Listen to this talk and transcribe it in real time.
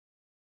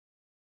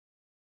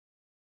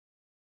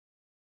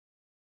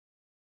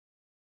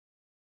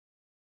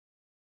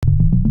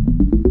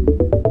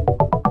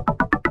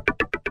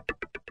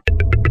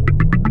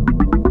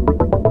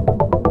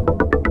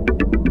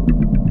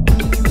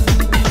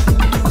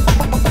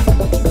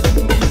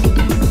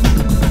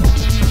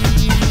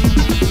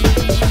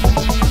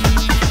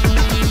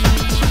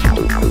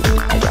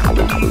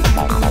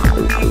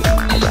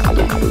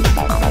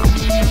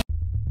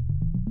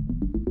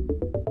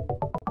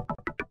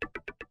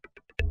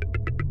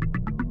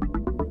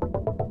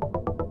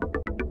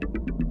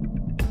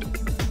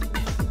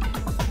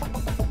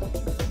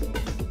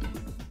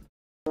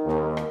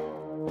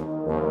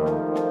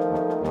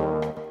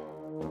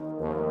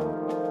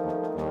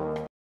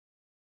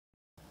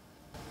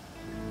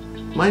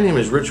My name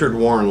is Richard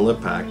Warren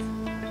Lipack.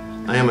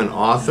 I am an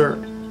author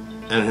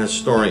and a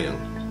historian.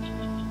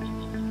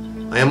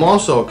 I am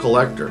also a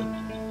collector.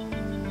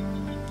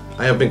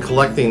 I have been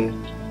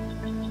collecting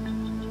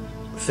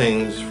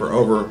things for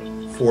over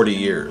 40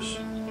 years.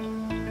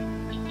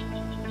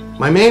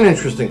 My main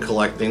interest in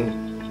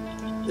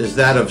collecting is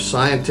that of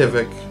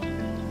scientific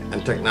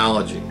and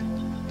technology,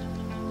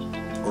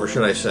 or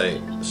should I say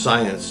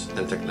science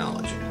and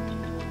technology.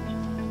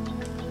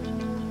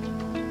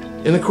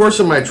 In the course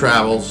of my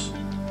travels,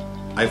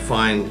 I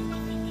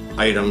find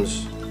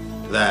items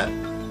that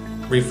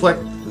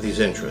reflect these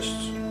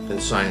interests in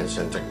science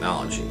and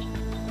technology.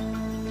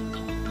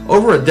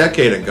 Over a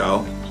decade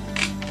ago,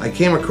 I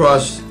came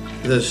across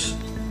this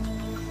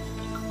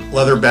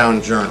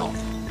leather-bound journal.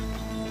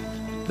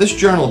 This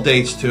journal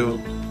dates to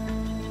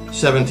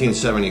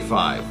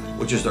 1775,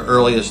 which is the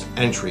earliest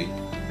entry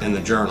in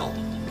the journal.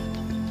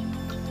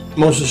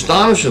 Most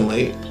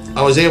astonishingly,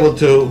 I was able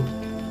to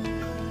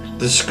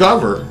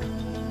discover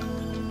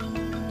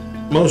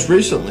most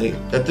recently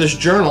that this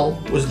journal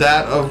was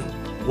that of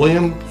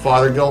William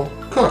Fothergill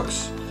Cooke,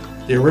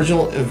 the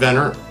original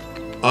inventor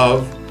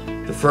of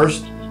the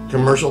first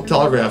commercial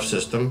telegraph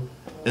system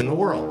in the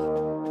world.